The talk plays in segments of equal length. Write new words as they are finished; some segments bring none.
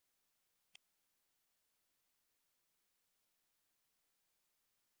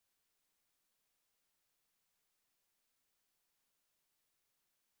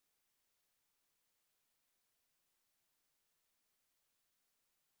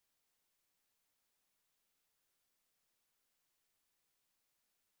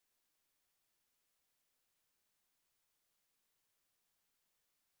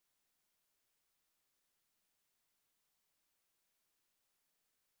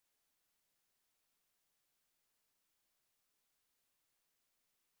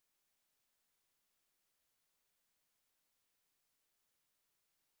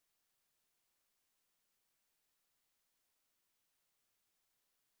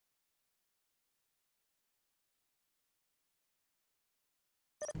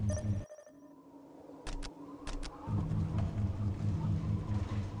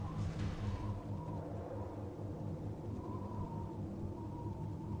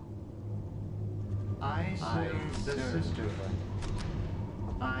I serve the sisterhood.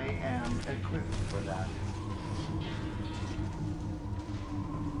 I am equipped for that.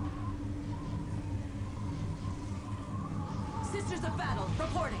 Sisters of Battle,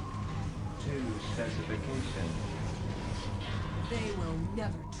 reporting. To specification. They will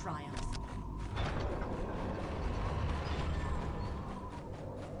never triumph.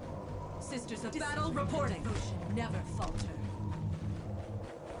 Sisters of Battle, reporting. Devotion never falter.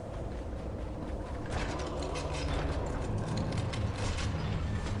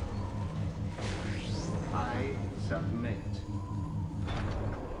 I submit.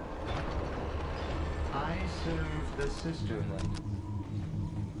 I serve the sisterhood.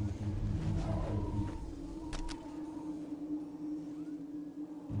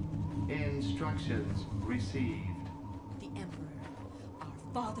 Instructions received. The Emperor, our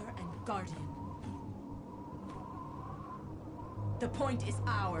father and guardian. The point is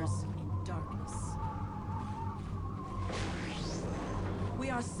ours in darkness. We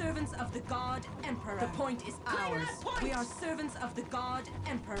are servants of the God Emperor. The point is ours. We are servants of the God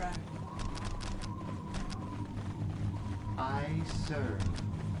Emperor. I serve.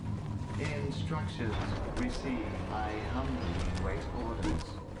 Instructions received. I humbly await orders.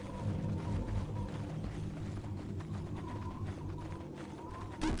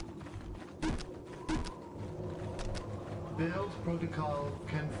 Build protocol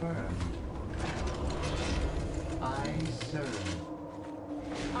confirmed. I serve.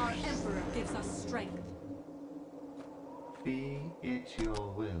 Our Emperor gives us strength. Be it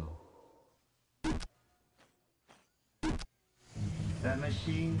your will. The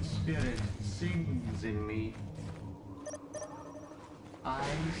machine spirit sings in me. I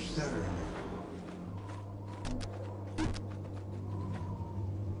serve.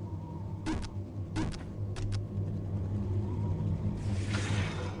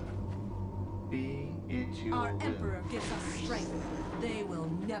 Be it your Our will. Emperor gives us strength. They will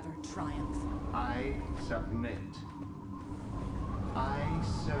never triumph. I submit. I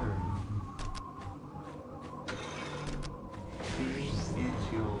serve. Be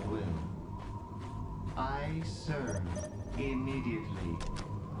it your will. I serve immediately.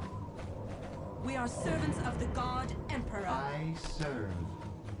 We are servants of the God Emperor. I serve.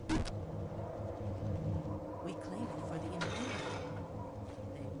 We claim it for the Imperium.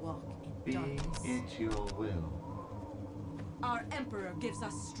 They walk in Be darkness. it your will. Our Emperor gives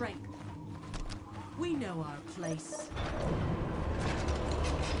us strength. We know our place.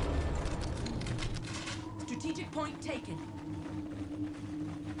 Strategic point taken.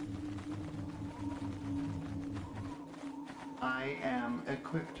 I am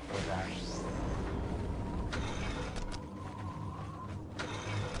equipped for that.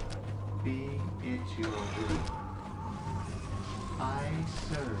 Be it your will. I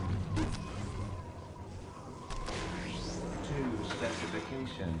serve. To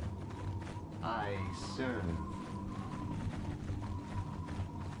specification. I serve.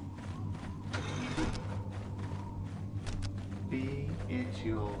 Be it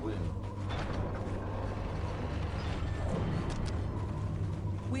your will.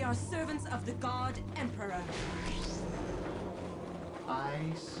 We are servants of the God Emperor. I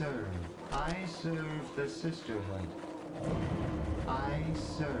serve. I serve the sisterhood. I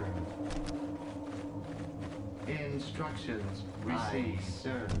serve. Instructions received. I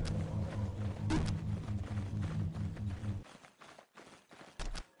serve.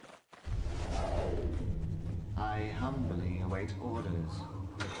 I humbly await orders.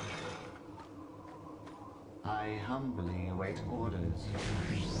 I humbly await orders.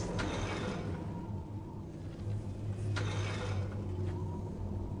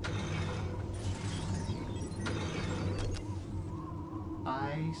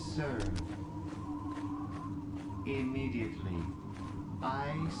 I serve. Immediately.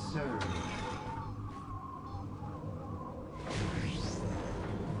 I serve.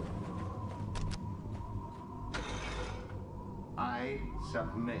 I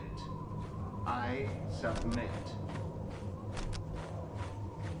submit. I submit.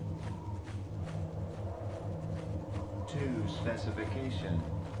 To specification.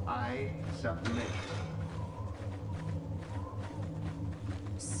 I submit.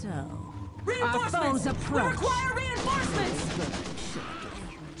 So, Reinforcements! our foes approach. We require reinforcements!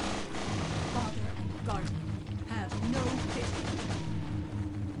 Father and guardian have no pity.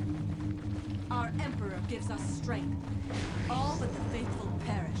 Our Emperor gives us strength. All but the faithful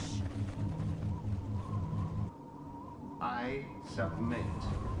perish. I I submit.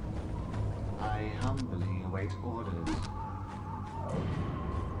 I humbly await orders.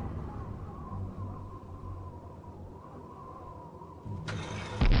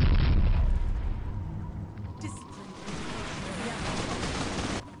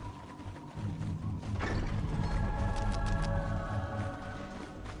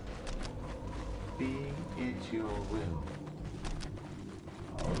 Be it your will.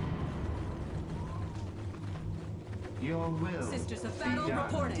 Your will. Sisters of battle be done.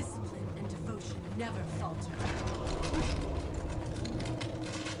 reporting. Discipline and devotion never falter.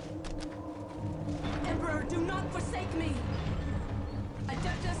 Emperor, do not forsake me!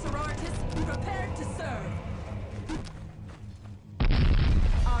 Adeptus sororitas, prepared to serve.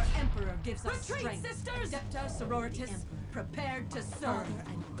 Our Emperor gives us strength. Sisters! Adeptus sororitas, prepared to serve. Father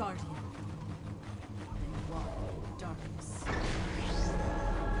and guardian. And walk in darkness.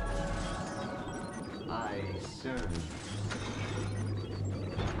 I serve.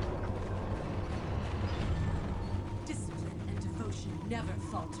 Discipline and devotion never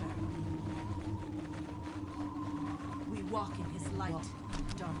falter. We walk in his light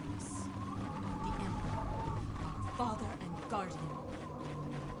and darkness. The Emperor, Father and Guardian.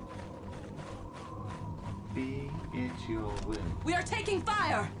 Be it your will. We are taking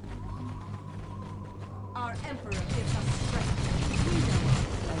fire! Our Emperor gives us strength. We know our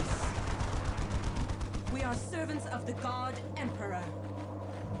place. We are servants of the God Emperor.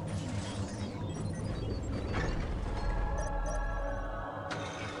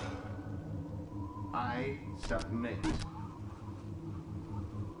 I submit.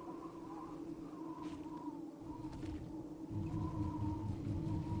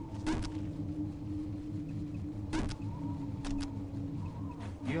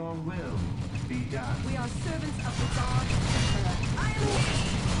 Your will be done. We are servants of the God Emperor. I am here!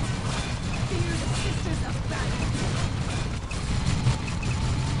 Fear the sisters of battle.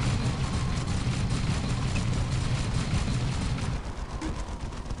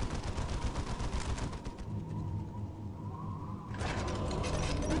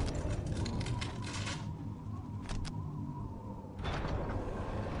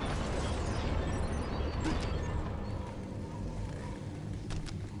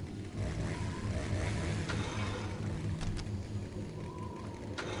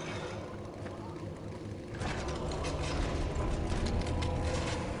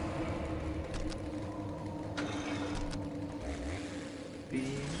 Be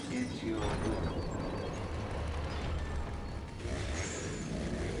it your will.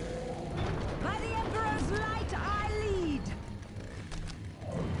 By the Emperor's light I lead!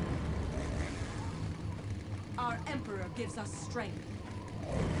 Our Emperor gives us strength.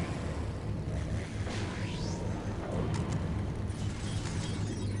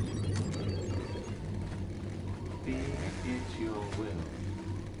 Be it your will.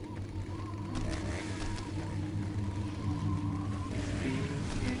 Be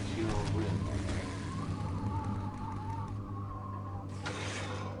it your will.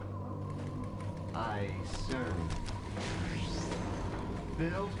 I serve.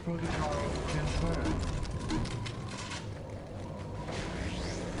 Build protocol confirmed.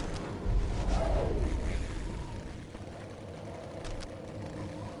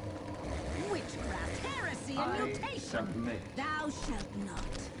 Witchcraft, heresy, and I mutation! submit. Thou shalt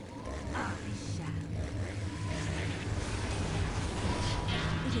not. I shall.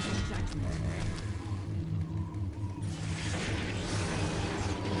 It is a judgment.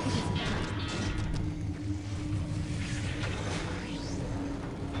 It is a judgment.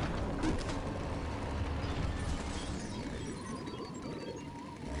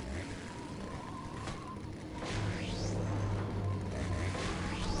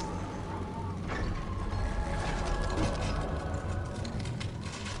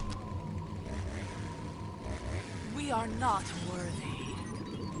 We are not worthy.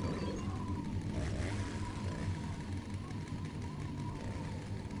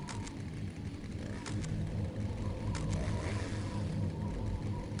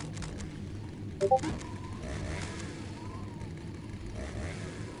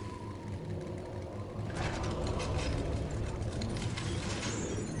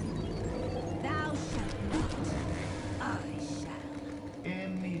 Thou shalt not. I shall.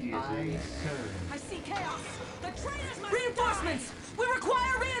 Immediately I serve. I see chaos! The traitors must Reinforcements! We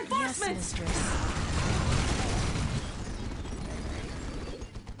require reinforcements! Yes, mistress.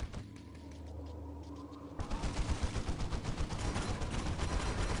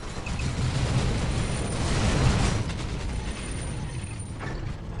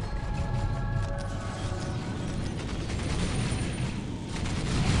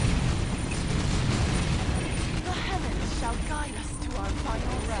 The heavens shall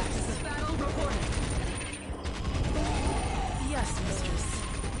final rest. Battle reported. Yes, mistress.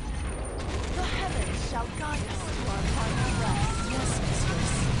 The heavens shall guide us to our final rest. Yes,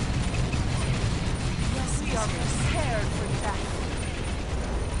 mistress. Yes, we are prepared for battle.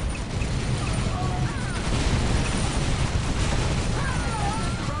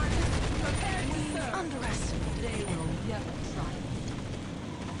 Underestimated. They will never triumph.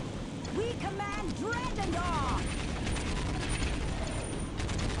 We command dread and awe!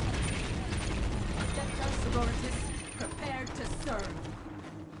 Depta sororitas, prepared to serve.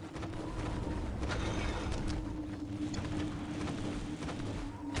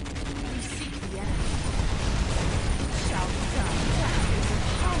 We seek the enemy. It shall be done. Death is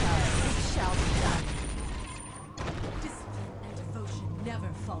upon us. It shall be done. Discipline and devotion never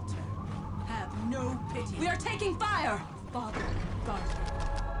falter. Have no pity. We are taking fire! Father and guardian.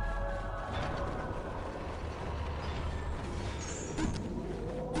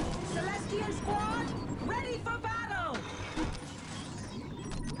 Celestian squad, ready for battle!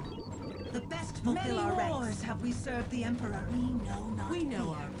 The best fulfill our ranks. Many wars have we served the Emperor. We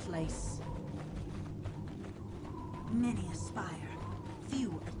know our place. Many aspire,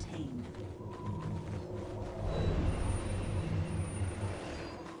 few attain.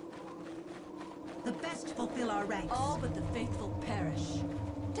 The best fulfill our ranks. All but the faithful perish.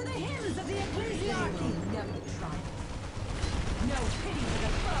 To the hymns of the They ecclesiarchy! will never triumph. No pity for the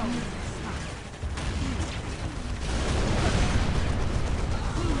foe.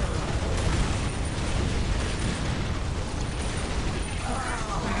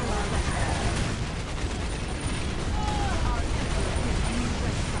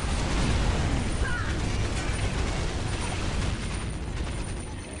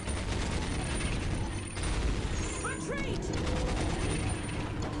 Retreat!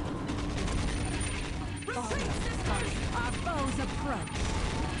 Retreat, sisters! Our foes approach.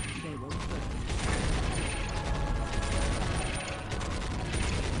 They will burn.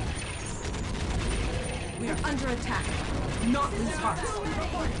 We are under attack. Do not lose heart.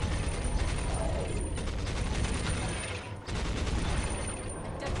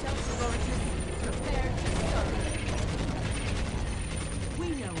 Depta sororitas, prepared to serve. We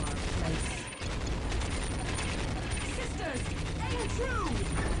know our place. Sisters, aim true!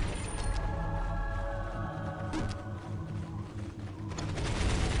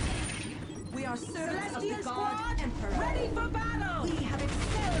 We are servants of the Celestian God squad, Emperor. ready for battle! We have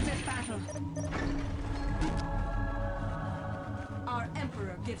excelled at battle. Our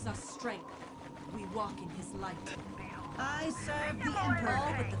Emperor gives us strength. We walk in his light. I serve the All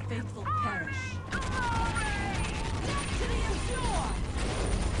Emperor. but the faithful perish. Death to the impure!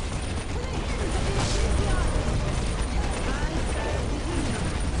 To the hymns of the ecclesiarchy! I serve the kingdom.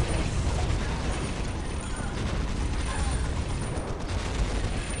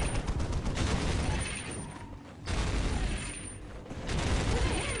 To the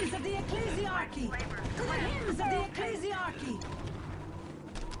hymns of the ecclesiarchy! To the hymns of the ecclesiarchy!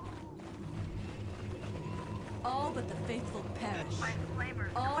 All but the faithful perish.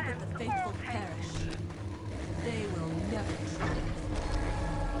 All but the faithful perish. They will never triumph.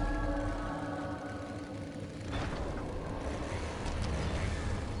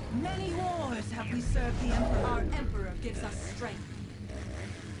 Many wars have we served the Emperor. Our Emperor gives us strength.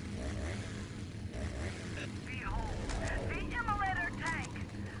 Behold, the immolator tank!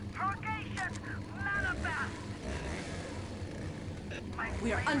 Purgation manifest!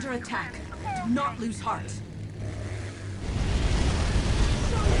 We are under attack. Do not lose heart.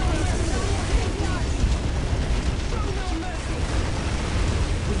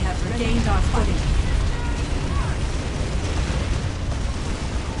 We have regained our footing.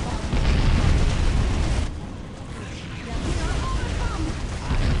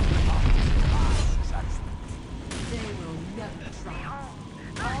 They will never triumph.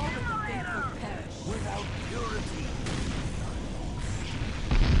 All but the faithful perish. Without purity,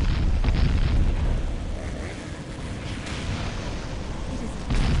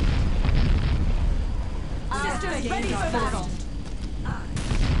 Sisters, ready for battle.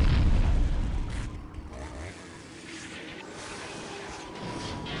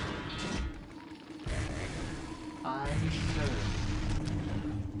 I serve.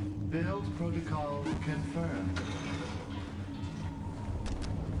 Build protocol confirmed.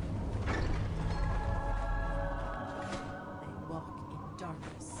 They walk in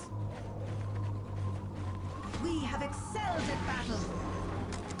darkness. We have excelled at battle.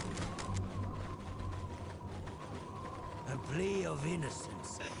 a plea of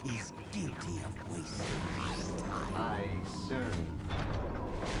innocence is guilty of waste. I serve.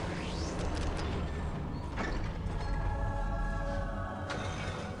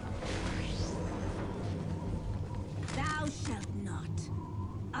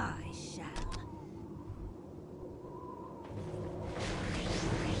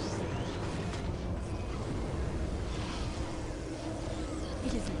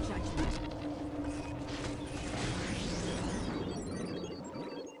 It is a judgment.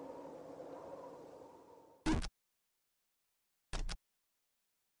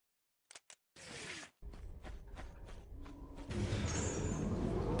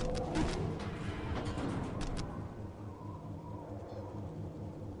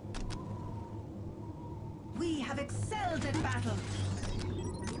 We have excelled at battle.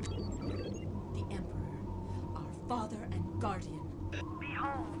 The Emperor, our father and guardian.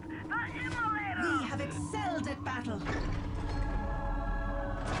 Behold, the immolator! We have excelled at battle.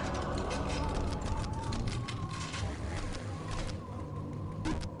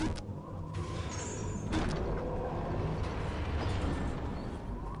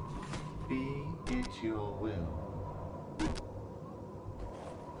 Be it your will.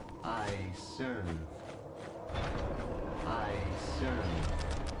 I serve. I serve.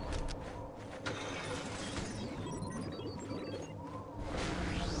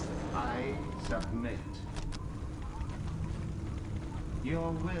 I submit.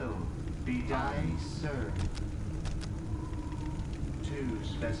 Your will be done. I serve. To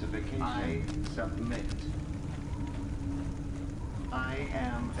specification. I submit. I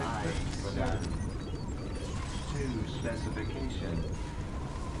am equipped for that. To specification.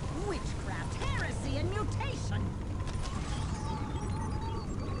 Witchcraft, heresy, and mutation.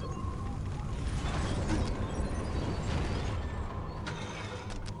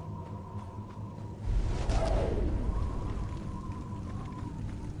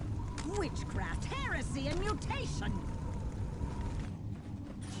 Witchcraft, heresy, and mutation.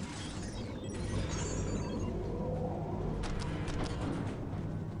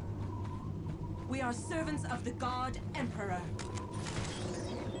 We are servants of the God Emperor.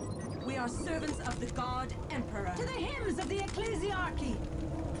 We are servants of the God Emperor. To the hymns of the Ecclesiarchy!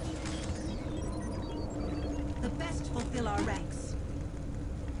 The best fulfill our ranks.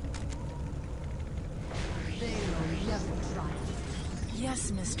 They will never triumph.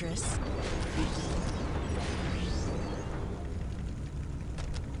 Yes, mistress.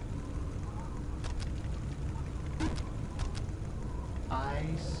 I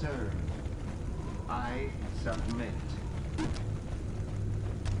serve. I submit.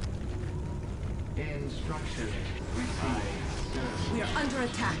 Instructions received. We are under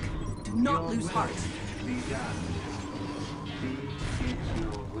attack. Do not lose heart. Be done. Be it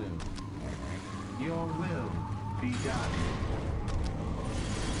your will. Your will be done.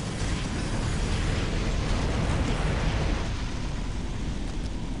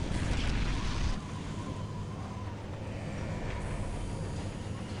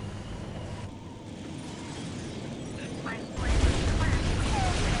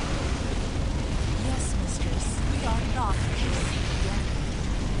 Yes, mistress. We are not who seek the enemy.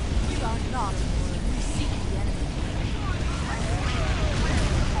 We are not who seek the enemy.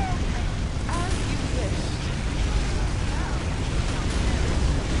 As you wish.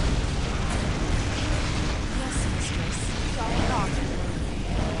 Yes, mistress. We are not.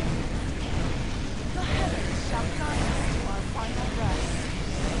 The heavens shall guide us to our final rest.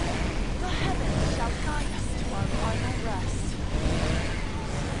 The heavens shall guide us to our final rest.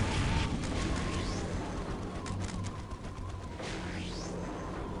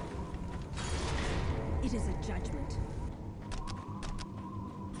 It is a judgment.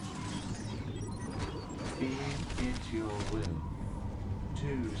 Be it your will.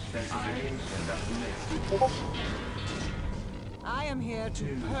 To specification submit. I am here to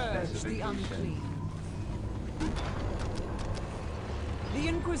To purge the specification. unclean. The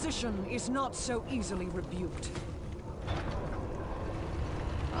Inquisition is not so easily rebuked.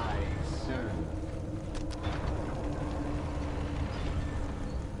 I serve.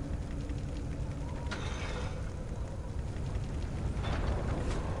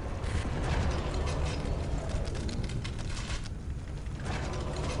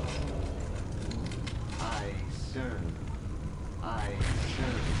 I serve. I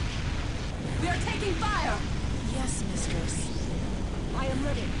serve. We are taking fire! Yes, mistress. I am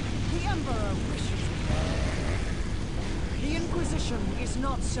ready. The Emperor wishes it. The Inquisition is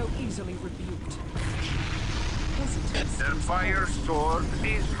not so easily rebuked. Hesitance. The fire sword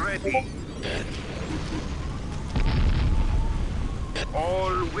is ready.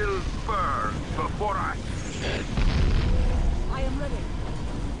 All will burn before us. I am ready.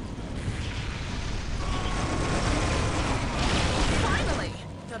 Finally,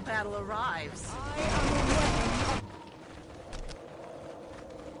 the battle arrives. I am a weapon of...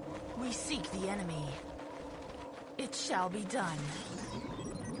 We seek the enemy. It shall be done.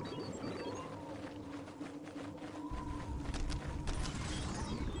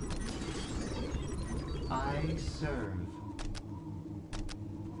 I serve.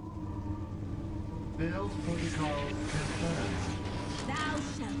 Build protocol confirmed. Thou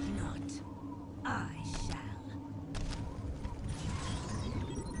shalt not. I shall.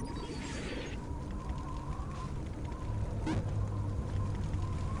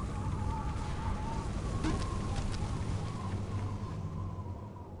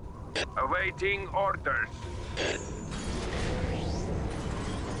 Awaiting orders.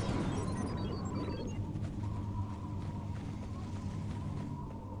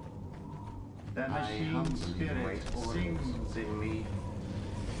 The machine spirit sings in me.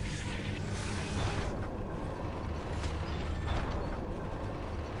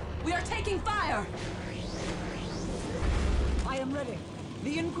 We are taking fire! I am ready.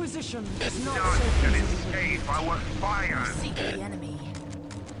 The Inquisition is not None so shall easy. escape our fire. Seek the enemy.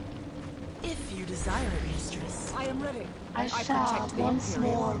 If you desire it, mistress. I am ready. I shall protect the once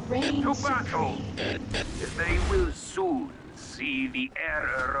Imperium. more reign To battle. supreme. They will soon see the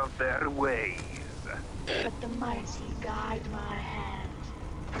error of their ways. Let the mighty guide my hand.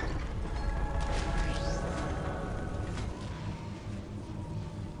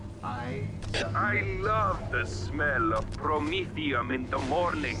 I love the smell of promethium in the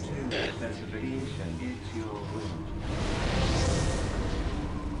morning. Specification, it's your will.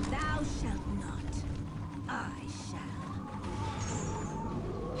 Thou shalt not. I shall.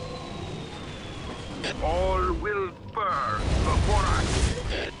 All will burn before us.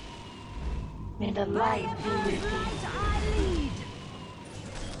 May the light be with thee. I lead.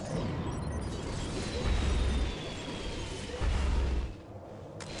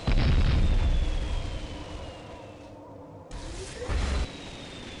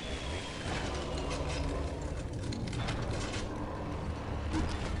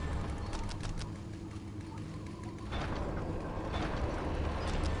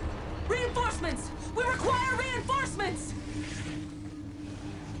 Reinforcements! We require reinforcements!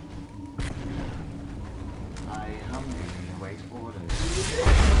 I humbly await orders.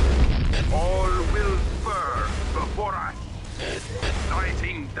 All will burn before us.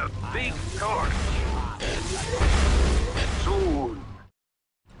 Lighting the big torch. Soon,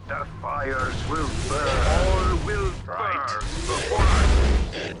 the fires will burn. All will burn before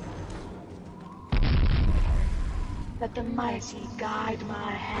us. Let the mighty guide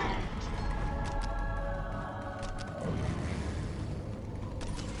my hand.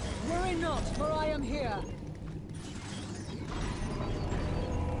 Worry not, for I am here.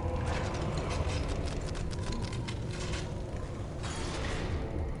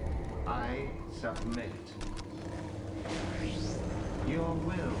 I submit. Your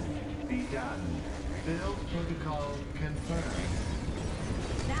will be done. Build protocol confirmed.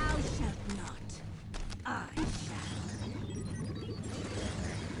 Thou shalt not. I shall.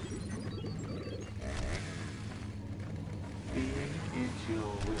 Be it your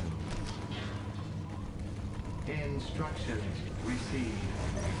will. Instructions received.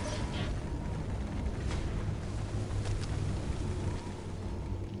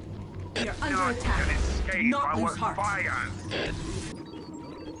 We are under None attack. can escape Not our lose heart. fire.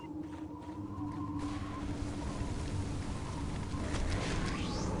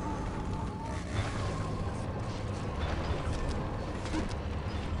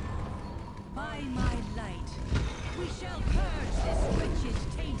 By my light, we shall purge this wretched,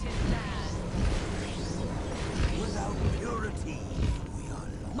 tainted land. Without purity, we are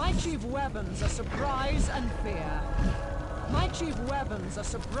lost. My chief weapons are surprise and fear. My chief weapons are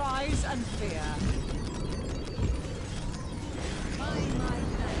surprise and fear. By my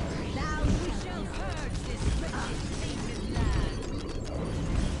light, thou shalt purge this wretched, tainted land.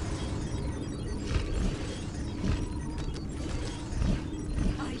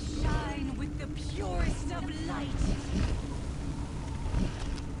 I shine with the purest of light.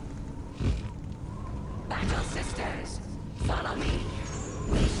 Battle sisters, follow me.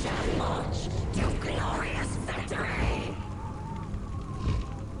 We shall march to glorious victory.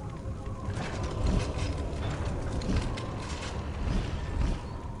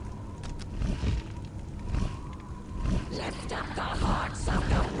 Lift up the hearts of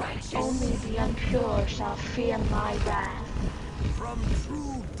the righteous. Only the impure shall fear my wrath. From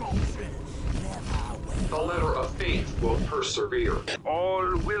true doctrine, never will. The letter of faith will persevere.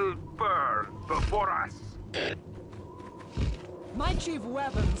 All will burn before us. My chief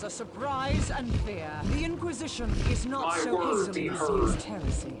weapons are surprise and fear. The Inquisition is not My so word easily be refused heard.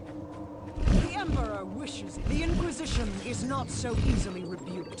 heresy. The Emperor wishes it. The Inquisition is not so easily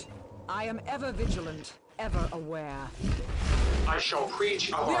rebuked. I am ever vigilant, ever aware. I shall preach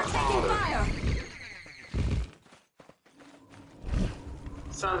We our are taking Father. fire!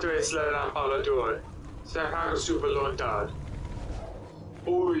 Santo es la lampador, se haga su voluntad.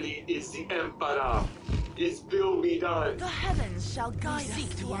 Holy is the Emperor. His will be done. The heavens shall guide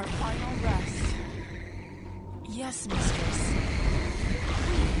us to our final rest. Yes, mistress.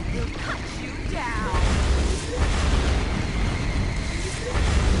 We will cut you down.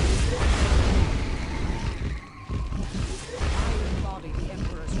 I embody the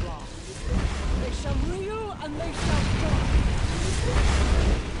Emperor's wrath. They shall rule and they shall die.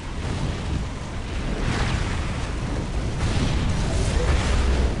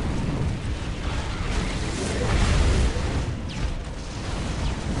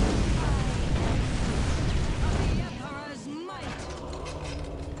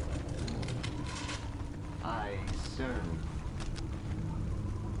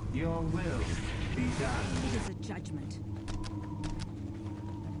 Your will be done. It is a judgment.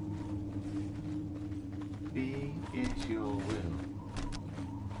 Be it your will.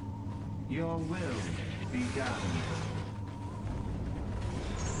 Your will be done.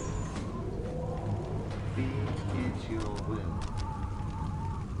 Be it your will.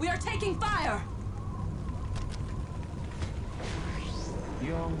 We are taking fire!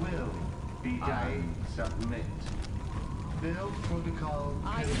 Your will be done. I submit. Build protocol.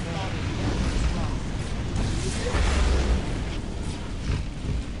 I embody the Emperor's wrath.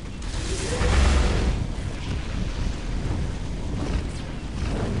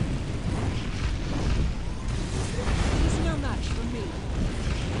 He's no match for me.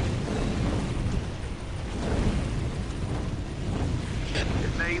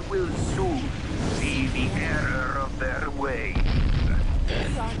 They will soon see the error of their ways.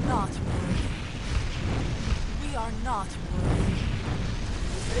 We are not worthy. We are not worthy.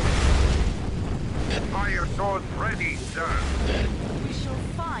 Fire sword ready, sir. We shall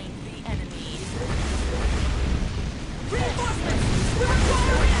find the enemy. Reinforcements! We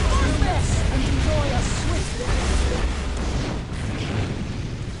require reinforcements! And enjoy a swift victory.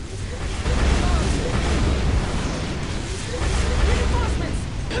 Reinforcements!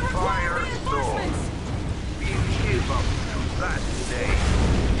 We require Fire reinforcements! sword. We give up to that day.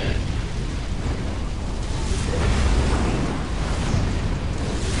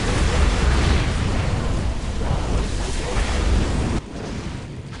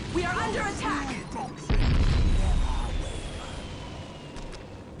 We are under attack!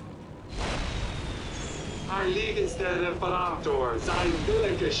 I live instead of Imperators. I'm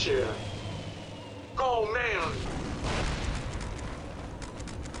Villikashire. Go, man!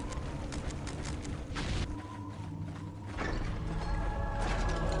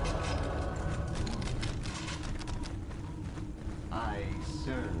 I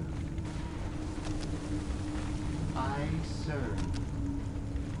serve. I serve.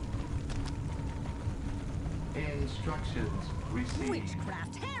 Instructions received.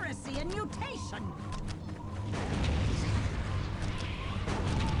 Witchcraft, heresy, and mutation!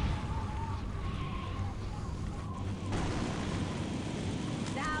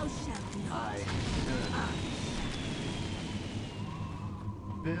 Thou shalt not. I serve.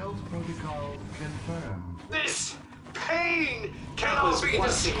 Build protocol confirmed. This pain cannot be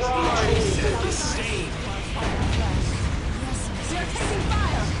described. We are taking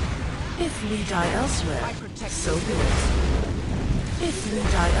fire! If we die elsewhere, so be it. If we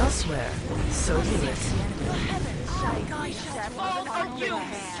die elsewhere, so be it. The heavens shall guide us all for you,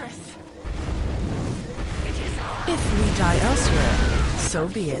 mistress. If we die elsewhere, so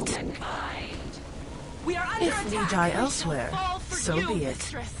be it. We are under If we attack! die elsewhere, so be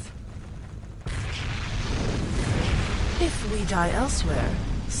it. If we die elsewhere,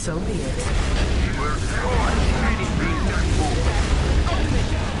 so be it. We're going anything that moves.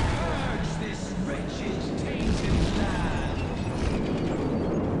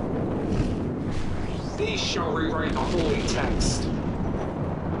 These shall rewrite the holy text.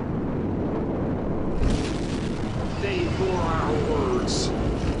 They ignore our words.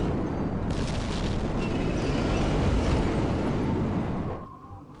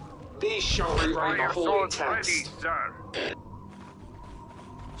 These shall rewrite the Fire holy sword ready, text. sir.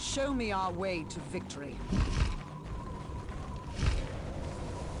 Show me our way to victory.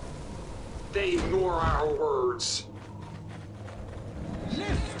 They ignore our words.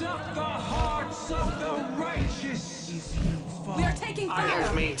 Lift up the hearts of the righteous. We are taking I have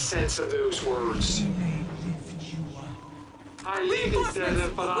fire! made sense of those words. Lift you up. I live instead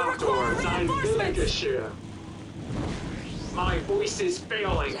of Reinforcements! Imperators. I'm Reinforcements! Villikashire. My voice is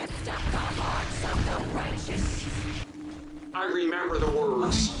failing. I remember the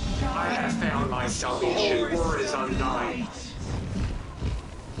words. I have found my salvation. The word is undying.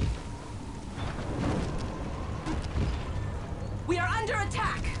 We are under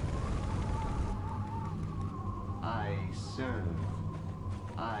attack! I serve.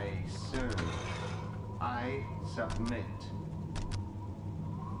 I serve. I submit.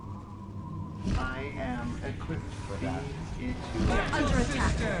 I am equipped for that. We're under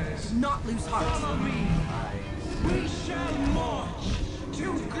attack. Do not lose heart. Follow me. We shall march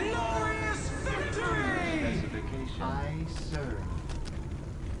to glorious victory! Specification. I serve.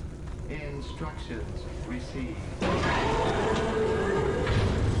 Instructions received.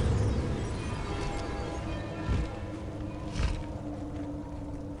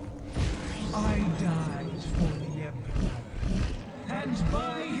 I died for the Emperor, and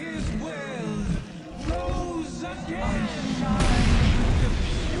by his will rose again. I shine with the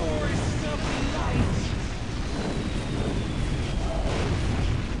purest of light.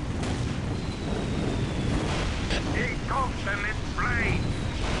 The ultimate blade!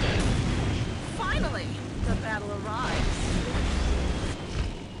 Finally, the battle arrives.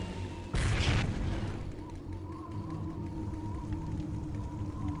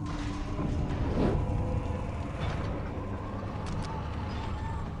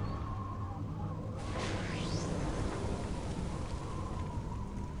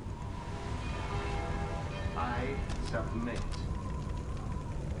 I submit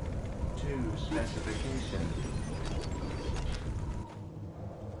to specification.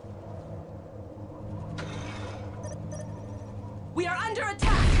 We are under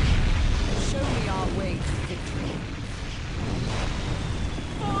attack. Show me our way to victory.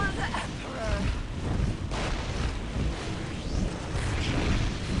 For the Emperor.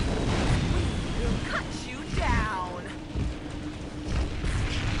 We will cut you down.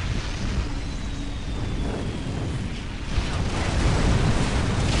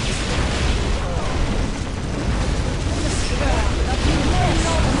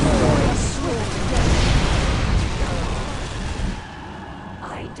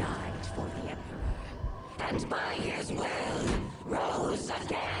 I died for the Emperor, and by his will, rose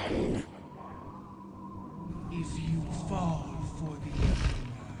again. If you fall for the Emperor,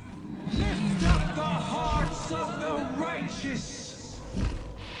 lift up the hearts of the righteous!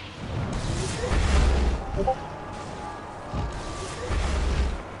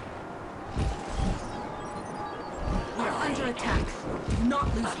 We are under attack. Do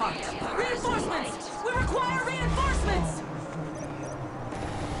not lose heart. Reinforcements! We require reinforcements!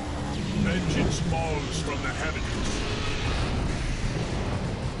 Vengeance falls from the heretics.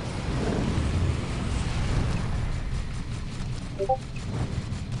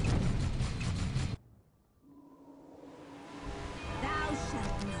 Thou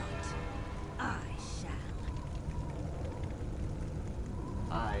shalt not. I shall.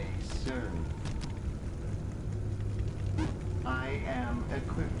 I serve. I am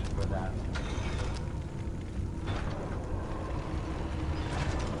equipped for that.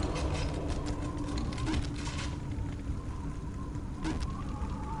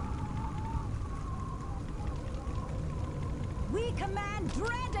 We command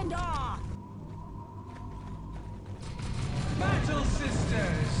dread and awe. Battle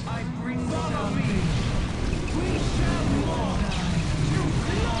sisters, I bring follow me. We shall march to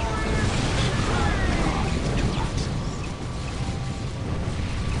glorious victory!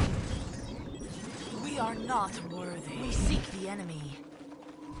 We are not worthy. We seek the enemy.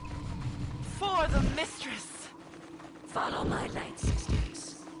 For the mistress. Follow my light,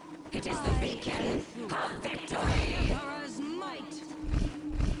 sisters. It is the beacon of victory. Emperor's might.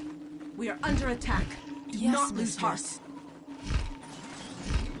 We are under attack. Do Yes, not lose heart. mistress.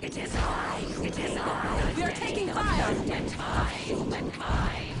 It is I. We are taking fire. Of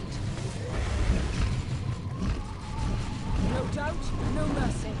humankind. No doubt, no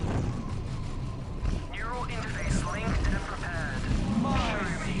mercy. Neural interface linked and prepared. My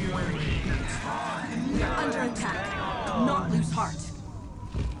fury. We are under attack. Do not lose heart.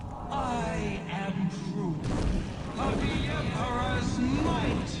 I am proof of the Emperor's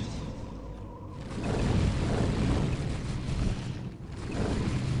might.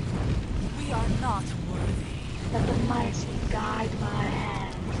 We are not worthy. Let the mighty guide my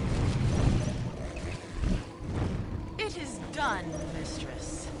hand. It is done,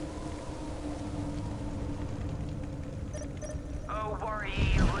 mistress. Oh, worry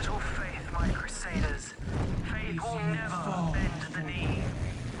ye of little faith, my crusaders. Faith will never bend the knee.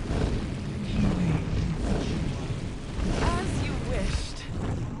 As you wished.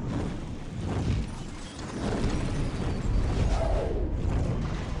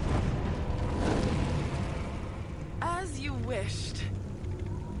 As you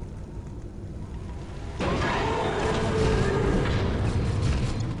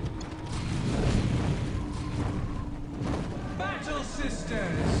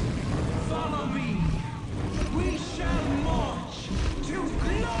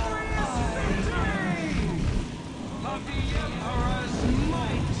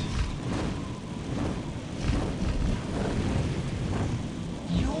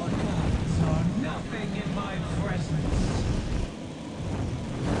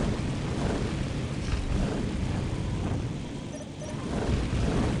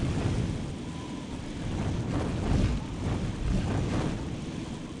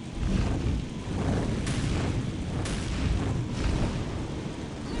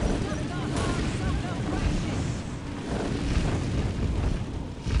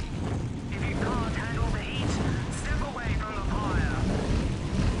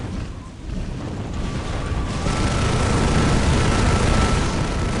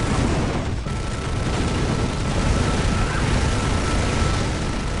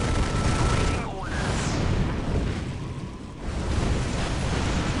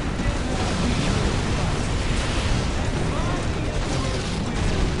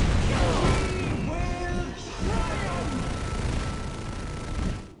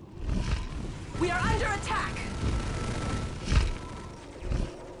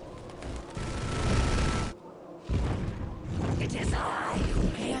I who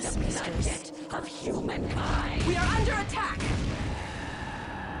paid the blood debt of humankind. We are under attack!